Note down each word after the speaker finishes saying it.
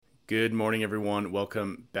Good morning, everyone.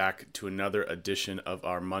 Welcome back to another edition of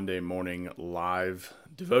our Monday morning live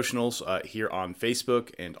devotionals here on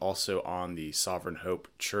Facebook and also on the Sovereign Hope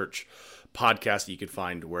Church podcast that you can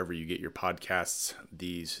find wherever you get your podcasts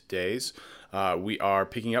these days. We are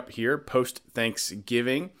picking up here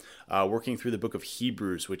post-Thanksgiving, working through the book of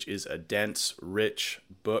Hebrews, which is a dense, rich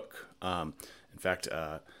book. In fact,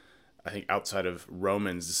 I think outside of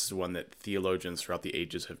Romans, this is one that theologians throughout the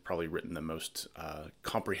ages have probably written the most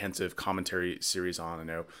comprehensive commentary series on. I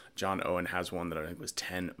know John Owen has one that I think was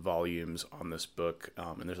 10 volumes on this book,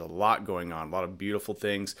 and there's a lot going on, a lot of beautiful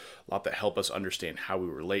things, a lot that help us understand how we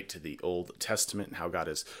relate to the Old Testament and how God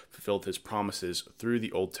has fulfilled his promises through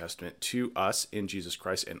the Old Testament to us in Jesus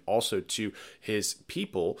Christ and also to his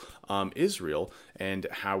people, Israel, and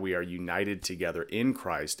how we are united together in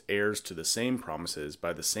Christ, heirs to the same promises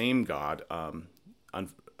by the same God,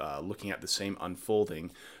 looking at the same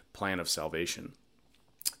unfolding plan of salvation.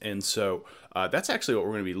 And so that's actually what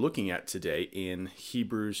we're going to be looking at today in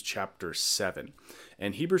Hebrews chapter 7.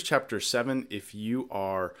 And Hebrews chapter 7, if you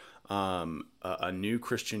are a new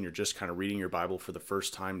Christian, you're just kind of reading your Bible for the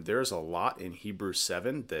first time, there's a lot in Hebrews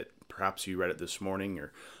 7 that perhaps you read it this morning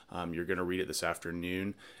or you're going to read it this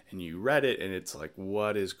afternoon, and you read it and it's like,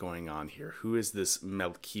 what is going on here? Who is this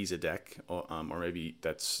Melchizedek? Or maybe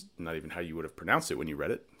that's not even how you would have pronounced it when you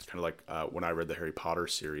read it. It's kind of like when I read the Harry Potter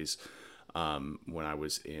series when I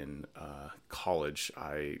was in college.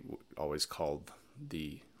 I always called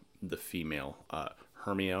the female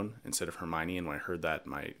Hermione instead of Hermione, and when I heard that,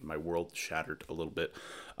 my world shattered a little bit.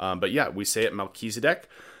 But yeah, we say it Melchizedek,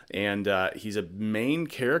 and he's a main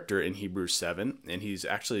character in Hebrews 7, and he's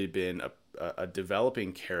actually been a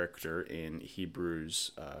developing character in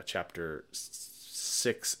Hebrews chapter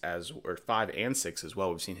 6 or 5 and 6 as well.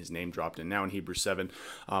 We've seen his name dropped, and now in Hebrews 7,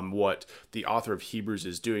 what the author of Hebrews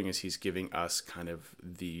is doing is he's giving us kind of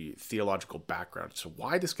the theological background. So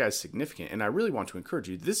why this guy's significant, and I really want to encourage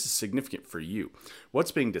you, this is significant for you.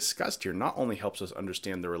 What's being discussed here not only helps us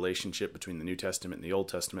understand the relationship between the New Testament and the Old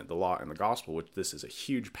Testament, the law and the gospel, which this is a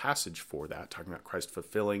huge passage for that, talking about Christ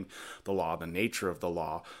fulfilling the law, the nature of the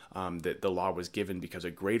law, that the law was given because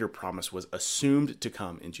a greater promise was assumed to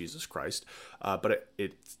come in Jesus Christ, but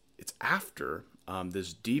it's after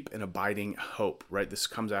this deep and abiding hope, right? This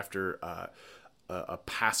comes after a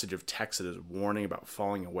passage of text that is warning about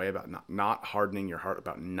falling away, about not hardening your heart,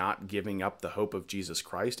 about not giving up the hope of Jesus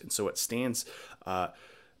Christ. And so it stands,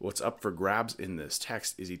 what's up for grabs in this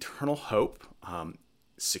text is eternal hope,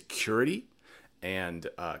 security, and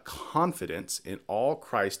confidence in all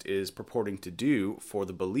Christ is purporting to do for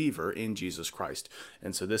the believer in Jesus Christ.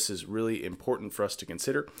 And so this is really important for us to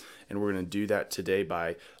consider, and we're going to do that today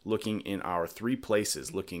by looking in our three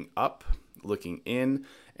places: looking up, looking in,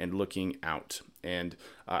 and looking out. And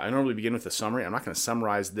I normally begin with a summary. I'm not going to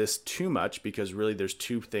summarize this too much because really there's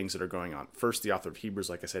two things that are going on. First, the author of Hebrews,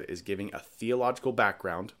 like I said, is giving a theological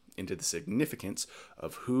background into the significance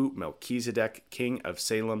of who Melchizedek, king of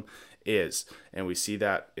Salem, is. And we see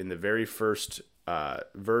that in the very first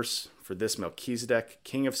verse. For this Melchizedek,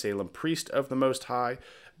 king of Salem, priest of the Most High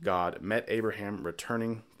God, met Abraham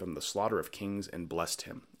returning from the slaughter of kings and blessed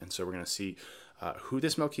him. And so we're going to see who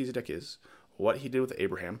this Melchizedek is, what he did with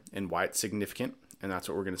Abraham, and why it's significant. And that's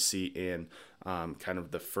what we're going to see in kind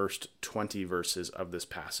of the first 20 verses of this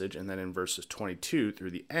passage. And then in verses 22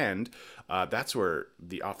 through the end, that's where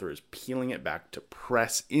the author is peeling it back to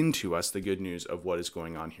press into us the good news of what is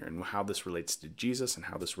going on here and how this relates to Jesus and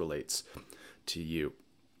how this relates to you.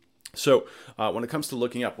 So when it comes to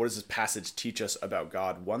looking up, what does this passage teach us about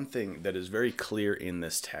God? One thing that is very clear in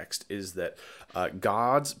this text is that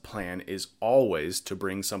God's plan is always to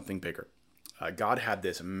bring something bigger. God had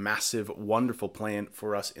this massive, wonderful plan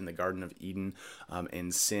for us in the Garden of Eden,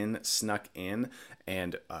 and sin snuck in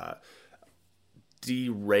and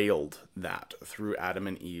derailed that through Adam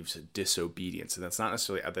and Eve's disobedience. And that's not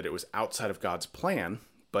necessarily that it was outside of God's plan,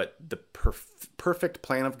 but the perfect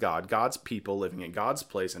plan of God, God's people living in God's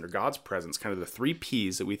place under God's presence, kind of the three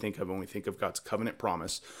P's that we think of when we think of God's covenant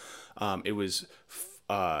promise. It was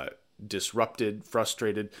disrupted,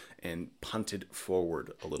 frustrated, and punted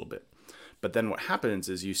forward a little bit. But then what happens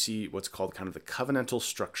is you see what's called kind of the covenantal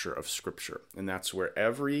structure of Scripture. And that's where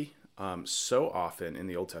so often in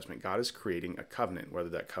the Old Testament, God is creating a covenant, whether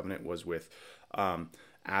that covenant was with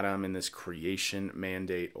Adam in this creation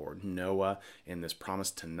mandate, or Noah in this promise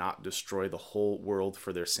to not destroy the whole world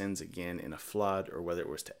for their sins again in a flood, or whether it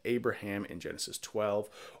was to Abraham in Genesis 12,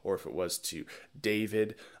 or if it was to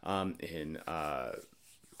David in 1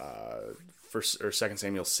 or 2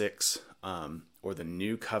 Samuel 6, or the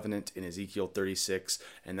new covenant in Ezekiel 36,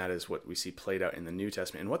 and that is what we see played out in the New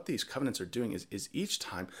Testament. And what these covenants are doing is each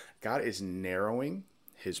time God is narrowing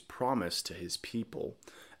his promise to his people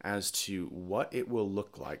as to what it will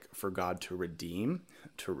look like for God to redeem,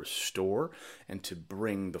 to restore, and to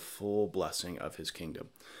bring the full blessing of his kingdom.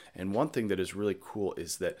 And one thing that is really cool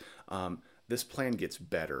is that this plan gets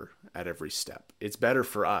better at every step. It's better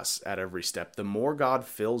for us at every step. The more God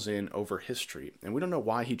fills in over history, and we don't know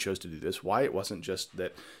why he chose to do this, why it wasn't just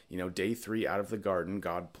that, day 3 out of the garden,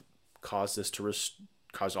 God caused this to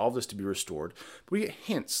cause all of this to be restored. But we get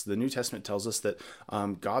hints. The New Testament tells us that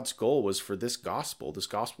God's goal was for this gospel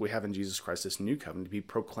we have in Jesus Christ, this new covenant, to be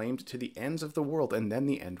proclaimed to the ends of the world, and then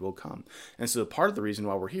the end will come. And so part of the reason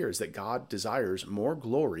why we're here is that God desires more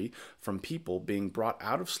glory from people being brought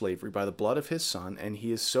out of slavery by the blood of his Son, and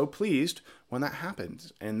he is so pleased when that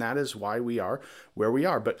happens. And that is why we are where we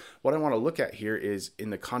are. But what I want to look at here is in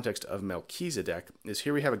the context of Melchizedek, is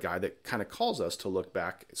here we have a guy that kind of calls us to look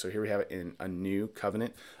back. So here we have it in a new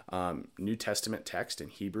covenant, New Testament text in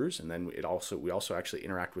Hebrews. And then we also actually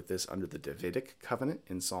interact with this under the Davidic covenant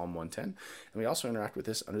in Psalm 110. And we also interact with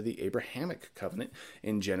this under the Abrahamic covenant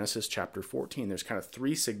in Genesis chapter 14. There's kind of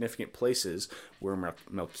 3 significant places where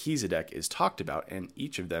Melchizedek is talked about, and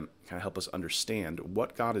each of them kind of help us understand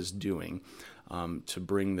what God is doing to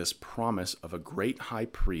bring this promise of a great high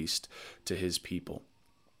priest to his people.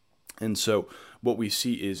 And so what we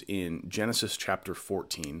see is in Genesis chapter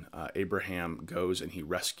 14, Abraham goes and he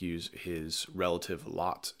rescues his relative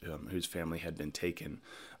Lot, whose family had been taken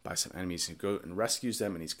by some enemies. He goes and rescues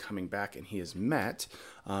them, and he's coming back, and he is met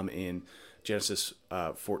in Genesis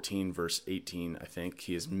 14, verse 18, I think.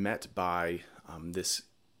 He is met by this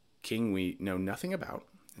king we know nothing about.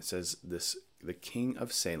 It says the king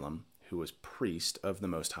of Salem, who was priest of the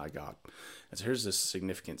Most High God. And so here's the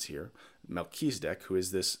significance here. Melchizedek, who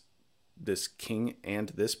is this king and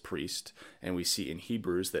this priest, and we see in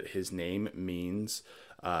Hebrews that his name means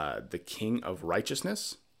the king of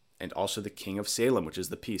righteousness, and also the king of Salem, which is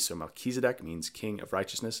the peace. So Melchizedek means king of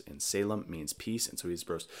righteousness, and Salem means peace. And so he's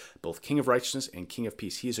both king of righteousness and king of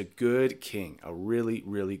peace. He is a good king, a really,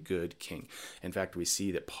 really good king. In fact, we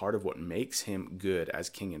see that part of what makes him good as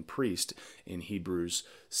king and priest in Hebrews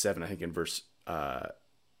 7, I think in verse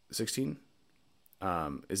 16,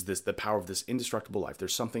 is the power of this indestructible life.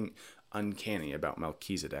 There's something uncanny about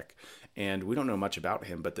Melchizedek, and we don't know much about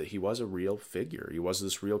him, but that he was a real figure. He was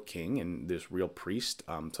this real king and this real priest.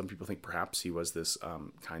 Some people think perhaps he was this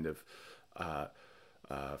kind of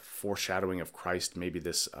foreshadowing of Christ, maybe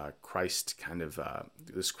this Christ kind of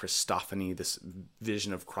this Christophany, this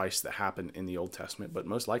vision of Christ that happened in the Old Testament, but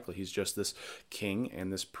most likely he's just this king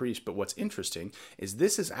and this priest. But what's interesting is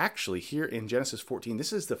this is actually here in Genesis 14,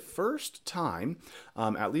 this is the first time,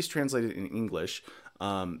 at least translated in English,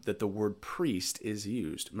 that the word priest is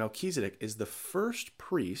used. Melchizedek is the first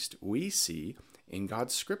priest we see in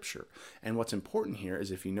God's scripture. And what's important here is,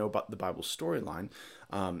 if you know about the Bible storyline,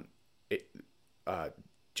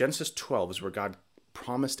 Genesis 12 is where God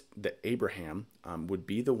promised that Abraham would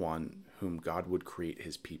be the one whom God would create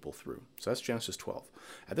his people through. So that's Genesis 12.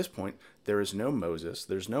 At this point, there is no Moses,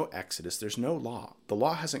 there's no Exodus, there's no law. The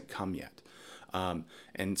law hasn't come yet.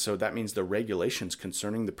 And so that means the regulations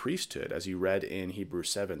concerning the priesthood, as you read in Hebrews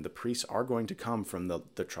 7, the priests are going to come from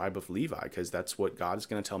the tribe of Levi, because that's what God is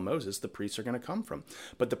going to tell Moses the priests are going to come from.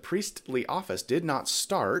 But the priestly office did not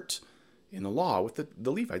start in the law with the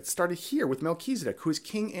Levites. It started here with Melchizedek, who is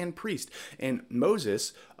king and priest. And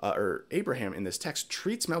Moses, or Abraham in this text,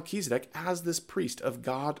 treats Melchizedek as this priest of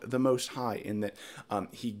God the Most High, in that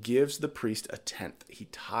he gives the priest a tenth. He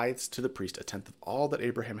tithes to the priest a tenth of all that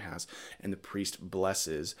Abraham has, and the priest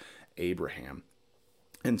blesses Abraham.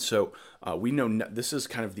 And so we know this is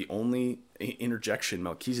kind of the only interjection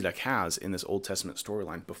Melchizedek has in this Old Testament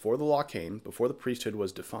storyline. Before the law came, before the priesthood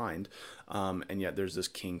was defined, and yet there's this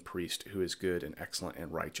king priest who is good and excellent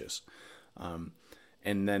and righteous.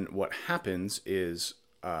 And then what happens is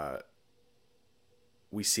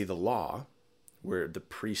we see the law, where the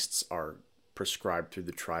priests are prescribed through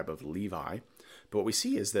the tribe of Levi. But what we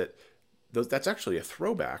see is that that's actually a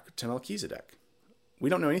throwback to Melchizedek. We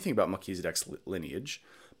don't know anything about Melchizedek's lineage,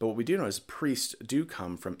 but what we do know is priests do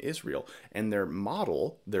come from Israel, and their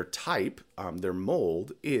model, their type, their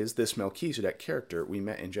mold is this Melchizedek character we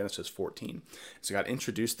met in Genesis 14. So God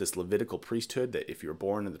introduced this Levitical priesthood, that if you were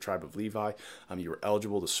born in the tribe of Levi, you were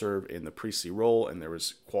eligible to serve in the priestly role, and there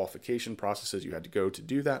was qualification processes you had to go to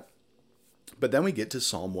do that. But then we get to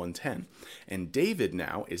Psalm 110, and David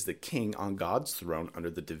now is the king on God's throne under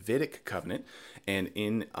the Davidic covenant, and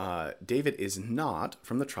David is not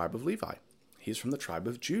from the tribe of Levi. He's from the tribe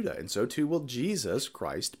of Judah, and so too will Jesus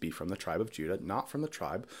Christ be from the tribe of Judah, not from the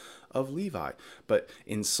tribe of Levi. But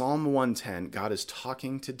in Psalm 110, God is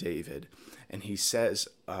talking to David, and he says,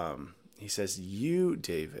 you,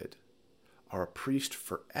 David, are a priest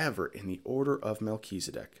forever in the order of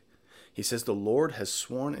Melchizedek. He says, the Lord has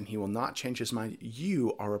sworn, and he will not change his mind.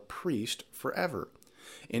 You are a priest forever.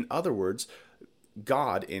 In other words,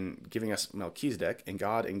 God, in giving us Melchizedek, and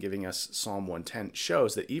God, in giving us Psalm 110,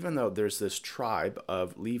 shows that even though there's this tribe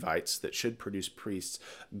of Levites that should produce priests,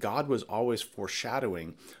 God was always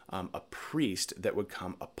foreshadowing a priest that would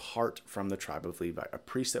come apart from the tribe of Levi, a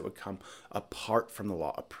priest that would come apart from the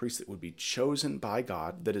law, a priest that would be chosen by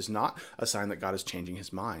God. That is not a sign that God is changing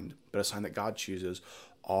his mind, but a sign that God chooses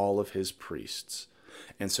all of his priests.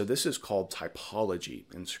 And so this is called typology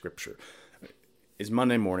in Scripture. Is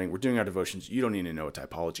Monday morning. We're doing our devotions. You don't need to know what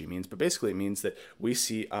typology means, but basically it means that we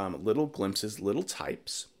see little glimpses, little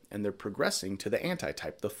types, and they're progressing to the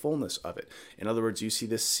antitype, the fullness of it. In other words, you see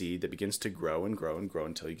this seed that begins to grow and grow and grow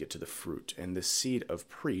until you get to the fruit. And the seed of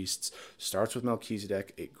priests starts with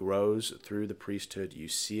Melchizedek. It grows through the priesthood. You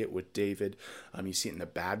see it with David. You see it in the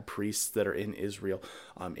bad priests that are in Israel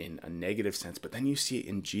in a negative sense. But then you see it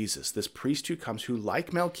in Jesus, this priest who comes, who,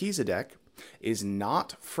 like Melchizedek, is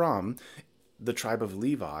not from the tribe of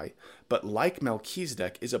Levi, but like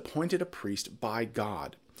Melchizedek is appointed a priest by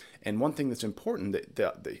God. And one thing that's important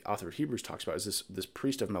that the author of Hebrews talks about is this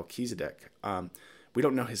priest of Melchizedek. We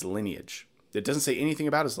don't know his lineage. It doesn't say anything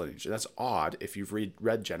about his lineage. That's odd if you've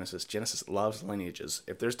read Genesis. Genesis loves lineages.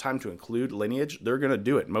 If there's time to include lineage, they're going to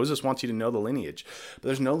do it. Moses wants you to know the lineage, but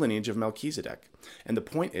there's no lineage of Melchizedek. And the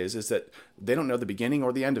point is that they don't know the beginning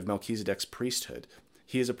or the end of Melchizedek's priesthood.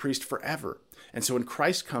 He is a priest forever. And so when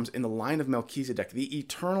Christ comes in the line of Melchizedek, the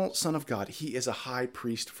eternal Son of God, he is a high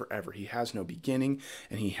priest forever. He has no beginning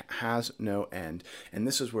and he has no end. And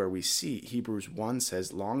this is where we see Hebrews 1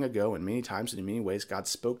 says, long ago and many times and in many ways, God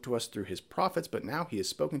spoke to us through his prophets, but now he has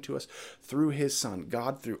spoken to us through his Son.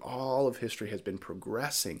 God, through all of history, has been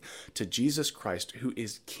progressing to Jesus Christ, who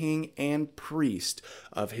is King and priest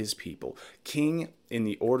of his people. King in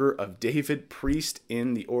the order of David, priest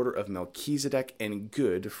in the order of Melchizedek, and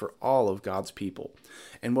good for all of God's people.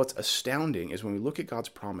 And what's astounding is when we look at God's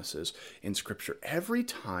promises in Scripture, every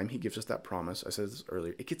time he gives us that promise, I said this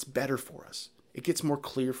earlier, it gets better for us. It gets more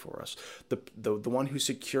clear for us. The one who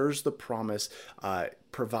secures the promise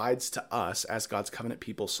provides to us as God's covenant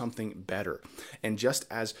people something better. And just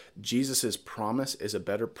as Jesus's promise is a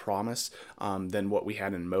better promise than what we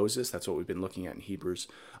had in Moses, that's what we've been looking at in Hebrews,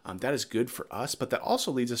 that is good for us. But that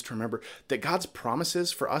also leads us to remember that God's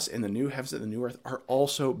promises for us in the new heavens and the new earth are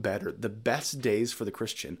also better. The best days for the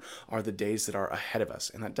Christian are the days that are ahead of us.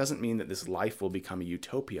 And that doesn't mean that this life will become a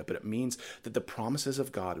utopia, but it means that the promises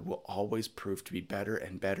of God will always prove to be better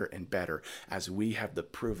and better and better as we have the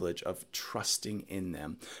privilege of trusting in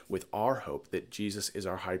them with our hope that Jesus is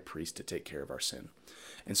our high priest to take care of our sin.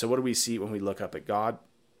 And so what do we see when we look up at God?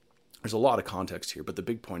 There's a lot of context here, but the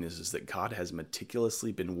big point is that God has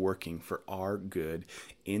meticulously been working for our good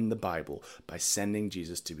in the Bible by sending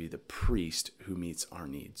Jesus to be the priest who meets our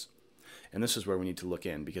needs. And this is where we need to look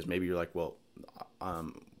in, because maybe you're like, well,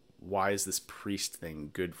 why is this priest thing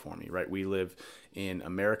good for me, right? We live in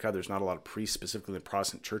America. There's not a lot of priests, specifically in the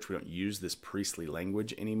Protestant church. We don't use this priestly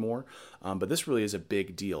language anymore. But this really is a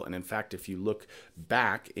big deal. And in fact, if you look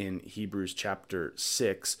back in Hebrews chapter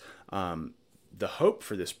 6, the hope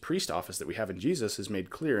for this priest office that we have in Jesus is made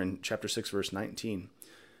clear in chapter 6, verse 19.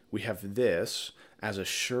 We have this as a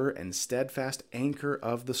sure and steadfast anchor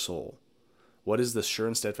of the soul. What is the sure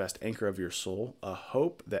and steadfast anchor of your soul? A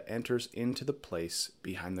hope that enters into the place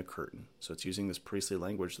behind the curtain. So it's using this priestly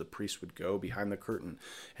language. The priest would go behind the curtain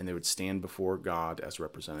and they would stand before God as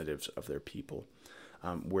representatives of their people.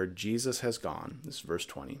 Where Jesus has gone, this is verse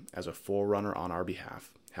 20, as a forerunner on our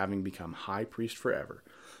behalf, having become high priest forever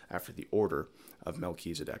after the order of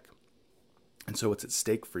Melchizedek. And so what's at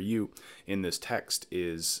stake for you in this text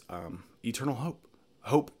is eternal hope.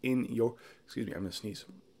 Hope in your, excuse me, I'm going to sneeze.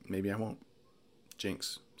 Maybe I won't.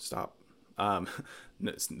 Jinx, stop.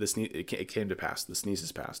 It came to pass. The sneeze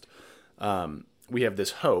has passed. We have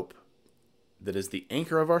this hope that is the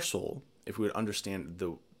anchor of our soul, if we would understand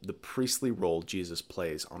the priestly role Jesus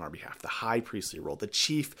plays on our behalf, the high priestly role, the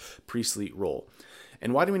chief priestly role.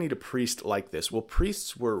 And why do we need a priest like this? Well,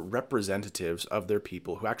 priests were representatives of their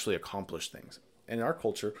people who actually accomplished things. And in our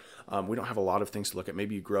culture, we don't have a lot of things to look at.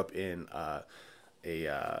 Maybe you grew up in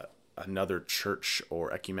another church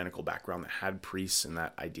or ecumenical background that had priests, and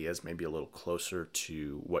that idea is maybe a little closer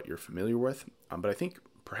to what you're familiar with. But I think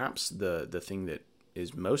perhaps the thing that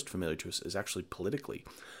is most familiar to us is actually politically.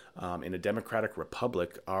 In a democratic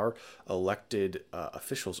republic, our elected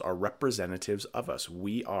officials are representatives of us.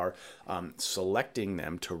 We are selecting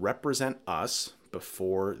them to represent us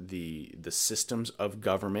before the systems of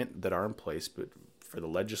government that are in place, but for the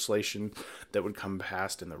legislation that would come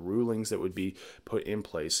past and the rulings that would be put in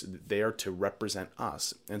place, they are to represent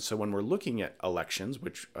us. And so when we're looking at elections,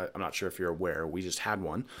 which I'm not sure if you're aware, we just had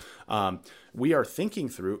one, we are thinking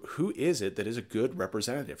through, who is it that is a good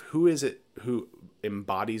representative? Who is it who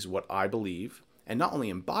embodies what I believe? And not only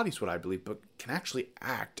embodies what I believe, but can actually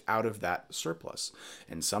act out of that surplus.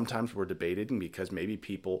 And sometimes we're debating because maybe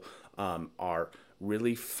people are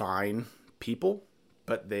really fine people,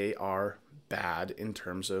 but they are bad in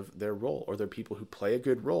terms of their role, or they're people who play a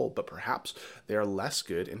good role, but perhaps they are less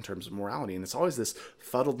good in terms of morality. And it's always this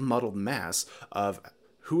fuddled, muddled mess of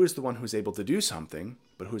who is the one who's able to do something,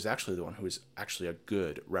 but who's actually the one who is actually a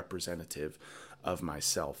good representative of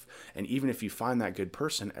myself. And even if you find that good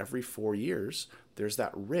person, every 4 years, there's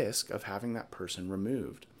that risk of having that person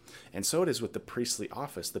removed. And so it is with the priestly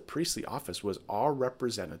office. The priestly office was our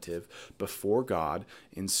representative before God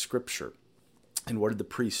in Scripture. And what did the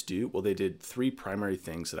priests do? Well, they did 3 primary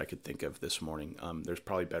things that I could think of this morning. There's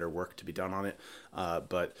probably better work to be done on it,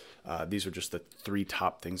 but these are just the 3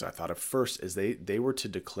 top things I thought of. First is they were to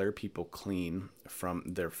declare people clean from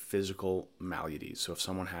their physical maladies. So if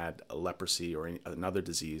someone had a leprosy or another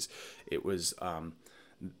disease, it was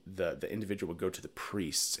the individual would go to the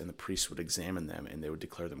priests, and the priests would examine them, and they would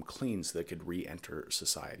declare them clean so they could re-enter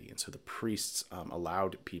society. And so the priests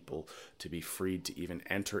allowed people to be freed to even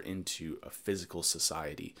enter into a physical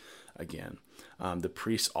society again. The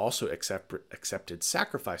priests also accepted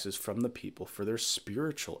sacrifices from the people for their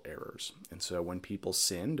spiritual errors. And so when people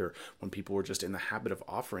sinned, or when people were just in the habit of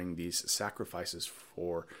offering these sacrifices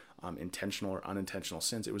for intentional or unintentional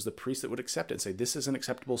sins, it was the priest that would accept it and say, this is an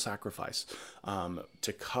acceptable sacrifice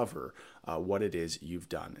to cover what it is you've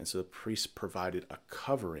done. And so the priest provided a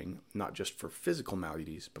covering, not just for physical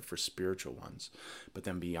maladies, but for spiritual ones. But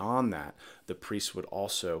then beyond that, the priest would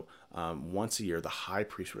also, once a year, the high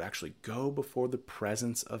priest would actually go before the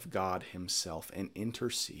presence of God himself and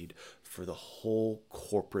intercede for the whole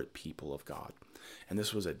corporate people of God. And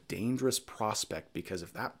this was a dangerous prospect, because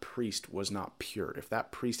if that priest was not pure, if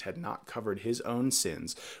that priest had not covered his own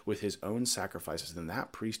sins with his own sacrifices, then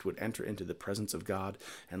that priest would enter into the presence of God,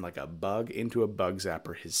 and like a bug into a bug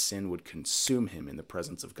zapper, his sin would consume him in the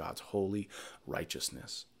presence of God's holy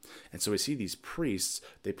righteousness. And so we see these priests,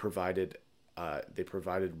 they provided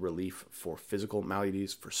relief for physical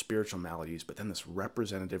maladies, for spiritual maladies, but then this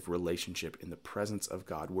representative relationship in the presence of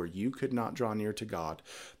God, where you could not draw near to God,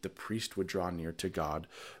 the priest would draw near to God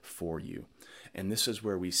for you. And this is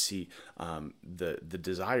where we see the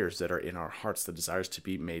desires that are in our hearts, the desires to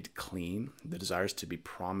be made clean, the desires to be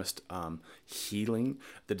promised healing,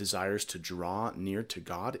 the desires to draw near to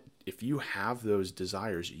God. If you have those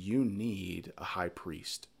desires, you need a high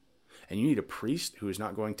priest. And you need a priest who is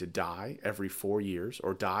not going to die every 4 years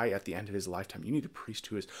or die at the end of his lifetime. You need a priest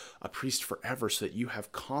who is a priest forever, so that you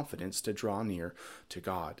have confidence to draw near to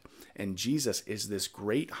God. And Jesus is this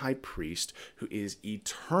great high priest who is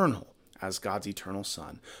eternal as God's eternal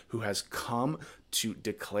Son, who has come to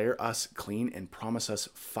declare us clean and promise us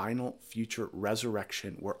final future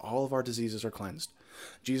resurrection where all of our diseases are cleansed.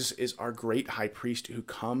 Jesus is our great high priest who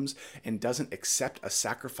comes and doesn't accept a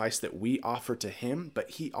sacrifice that we offer to him,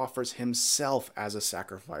 but he offers himself as a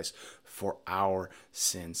sacrifice for our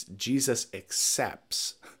sins. Jesus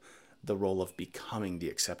accepts the role of becoming the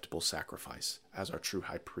acceptable sacrifice as our true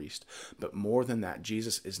high priest. But more than that,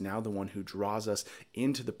 Jesus is now the one who draws us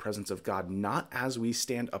into the presence of God, not as we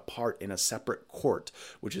stand apart in a separate court,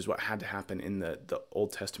 which is what had to happen in the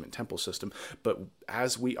Old Testament temple system, but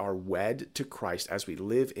as we are wed to Christ, as we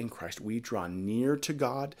live in Christ, we draw near to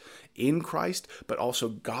God in Christ, but also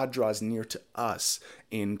God draws near to us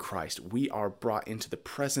in Christ. We are brought into the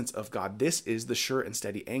presence of God. This is the sure and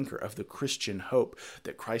steady anchor of the Christian hope,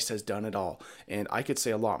 that Christ has done it all. And I could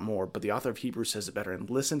say a lot more, but the author of Hebrews says it better. And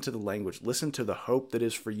listen to the language. Listen to the hope that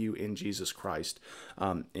is for you in Jesus Christ.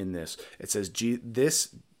 In this, it says,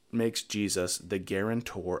 this makes Jesus the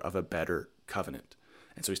guarantor of a better covenant.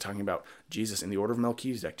 And so he's talking about Jesus in the order of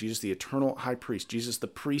Melchizedek, Jesus the eternal high priest, Jesus the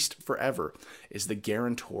priest forever, is the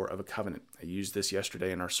guarantor of a covenant. I used this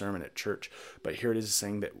yesterday in our sermon at church, but here it is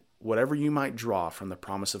saying that whatever you might draw from the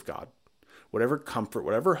promise of God, whatever comfort,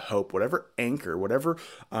 whatever hope, whatever anchor, whatever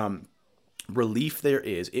relief there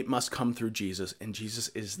is, it must come through Jesus, and Jesus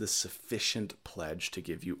is the sufficient pledge to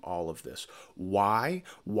give you all of this. Why?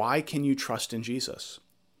 Why can you trust in Jesus?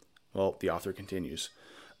 Well, the author continues,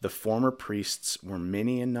 the former priests were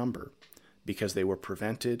many in number, because they were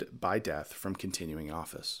prevented by death from continuing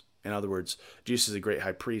office. In other words, Jesus is a great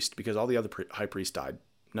high priest because all the other high priests died.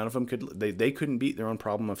 None of them they couldn't beat their own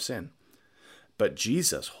problem of sin. But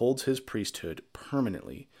Jesus holds his priesthood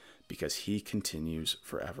permanently because he continues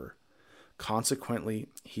forever. Consequently,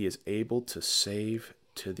 he is able to save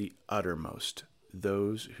to the uttermost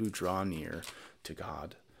those who draw near to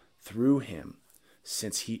God through him,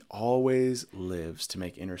 since he always lives to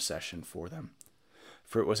make intercession for them.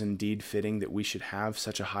 For it was indeed fitting that we should have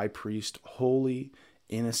such a high priest, holy,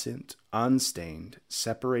 innocent, unstained,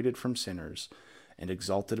 separated from sinners, and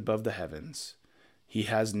exalted above the heavens. He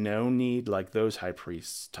has no need, like those high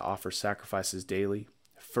priests, to offer sacrifices daily,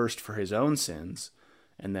 first for his own sins,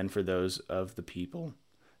 and then for those of the people,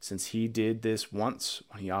 since he did this once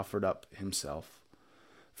when he offered up himself.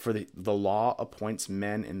 For the law appoints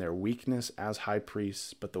men in their weakness as high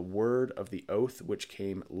priests, but the word of the oath which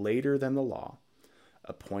came later than the law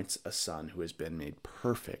appoints a son who has been made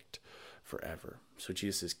perfect forever. So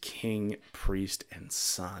Jesus is King, priest, and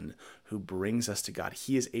Son who brings us to God.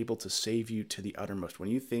 He is able to save you to the uttermost. When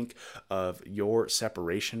you think of your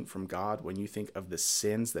separation from God, when you think of the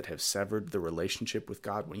sins that have severed the relationship with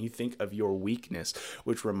God, when you think of your weakness,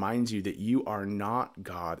 which reminds you that you are not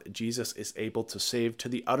God, Jesus is able to save to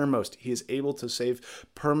the uttermost. He is able to save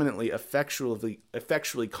permanently,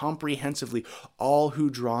 effectually, comprehensively, all who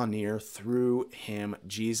draw near through him.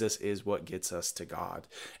 Jesus is what gets us to God.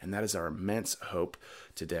 And that is our immense hope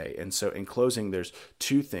today. And so in closing, there's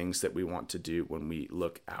two things that we want to do when we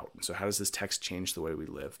look out. And so how does this text change the way we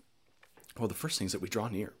live? Well, the first thing is that we draw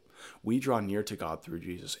near. We draw near to God through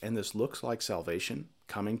Jesus. And this looks like salvation,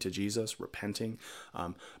 coming to Jesus, repenting,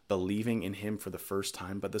 believing in him for the first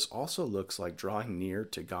time. But this also looks like drawing near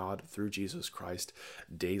to God through Jesus Christ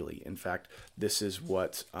daily. In fact, this is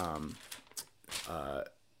what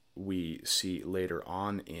we see later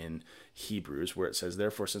on in Hebrews, where it says,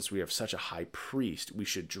 therefore, since we have such a high priest, we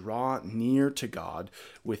should draw near to God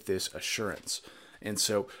with this assurance. And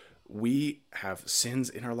so we have sins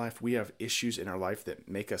in our life. We have issues in our life that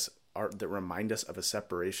that remind us of a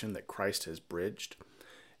separation that Christ has bridged.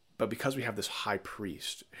 But because we have this high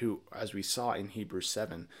priest who, as we saw in Hebrews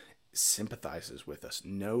 7, sympathizes with us,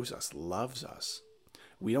 knows us, loves us,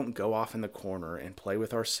 we don't go off in the corner and play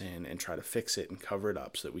with our sin and try to fix it and cover it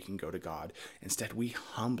up so that we can go to God. Instead, we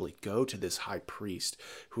humbly go to this high priest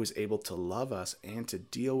who is able to love us and to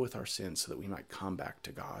deal with our sins so that we might come back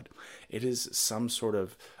to God. It is some sort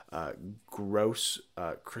of gross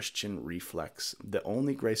Christian reflex that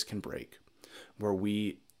only grace can break, where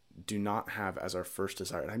we do not have as our first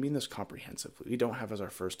desire, and I mean this comprehensively, we don't have as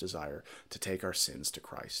our first desire to take our sins to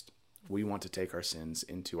Christ. We want to take our sins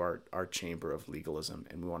into our chamber of legalism,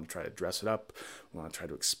 and we want to try to dress it up. We want to try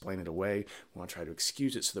to explain it away. We want to try to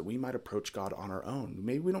excuse it so that we might approach God on our own.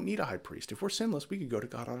 Maybe we don't need a high priest. If we're sinless, we could go to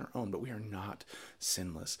God on our own, but we are not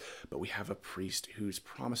sinless. But we have a priest who's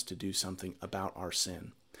promised to do something about our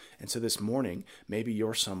sin. And so this morning, maybe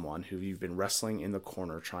you're someone who you've been wrestling in the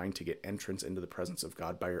corner trying to get entrance into the presence of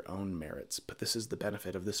God by your own merits. But this is the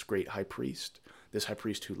benefit of this great high priest. This high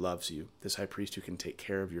priest who loves you, this high priest who can take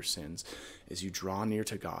care of your sins, as you draw near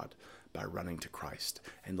to God by running to Christ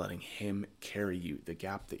and letting him carry you, the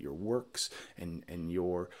gap that your works and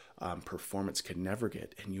your performance could never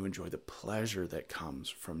get, and you enjoy the pleasure that comes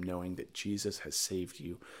from knowing that Jesus has saved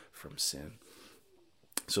you from sin.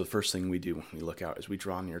 So the first thing we do when we look out is we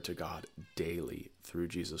draw near to God daily through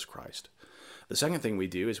Jesus Christ. The second thing we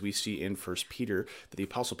do is we see in 1 Peter that the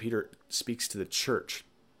Apostle Peter speaks to the church.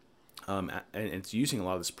 And it's using a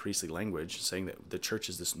lot of this priestly language, saying that the church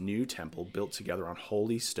is this new temple built together on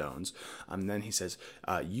holy stones. And then he says,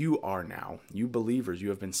 you are now, you believers, you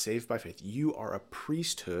have been saved by faith. You are a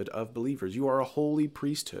priesthood of believers. You are a holy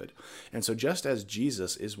priesthood. And so just as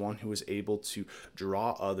Jesus is one who is able to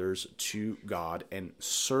draw others to God and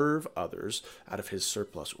serve others out of his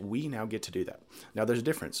surplus, we now get to do that. Now there's a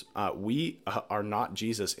difference. We are not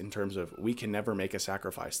Jesus in terms of we can never make a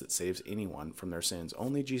sacrifice that saves anyone from their sins.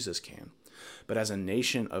 Only Jesus can. But as a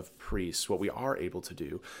nation of priests, what we are able to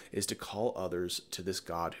do is to call others to this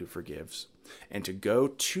God who forgives, and to go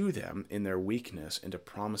to them in their weakness and to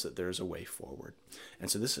promise that there is a way forward. And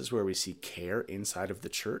so this is where we see care inside of the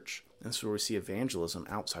church. This is where we see evangelism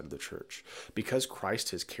outside of the church. Because Christ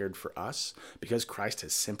has cared for us, because Christ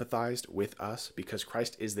has sympathized with us, because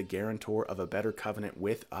Christ is the guarantor of a better covenant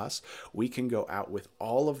with us, we can go out with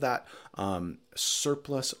all of that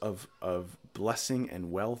surplus of blessing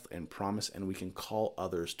and wealth and promise, and we can call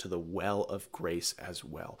others to the well of grace as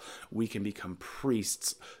well. We can become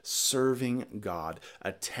priests serving God,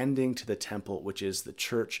 attending to the temple, which is the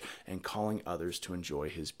church, and calling others to enjoy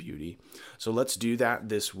his beauty. So let's do that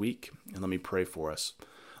this week, and let me pray for us.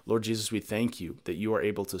 Lord Jesus, we thank you that you are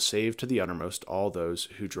able to save to the uttermost all those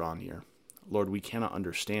who draw near. Lord, we cannot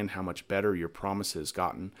understand how much better your promise has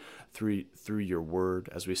gotten through your word,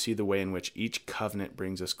 as we see the way in which each covenant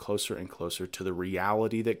brings us closer and closer to the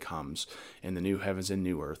reality that comes in the new heavens and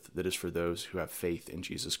new earth that is for those who have faith in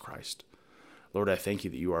Jesus Christ. Lord, I thank you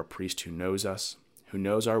that you are a priest who knows us, who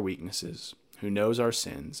knows our weaknesses, who knows our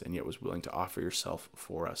sins, and yet was willing to offer yourself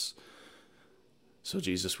for us. So,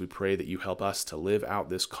 Jesus, we pray that you help us to live out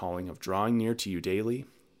this calling of drawing near to you daily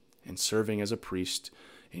and serving as a priest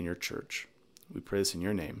in your church. We pray this in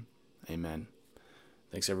your name. Amen.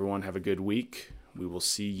 Thanks, everyone. Have a good week. We will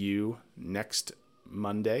see you next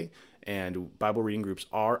Monday. And Bible reading groups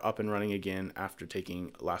are up and running again after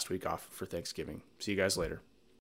taking last week off for Thanksgiving. See you guys later.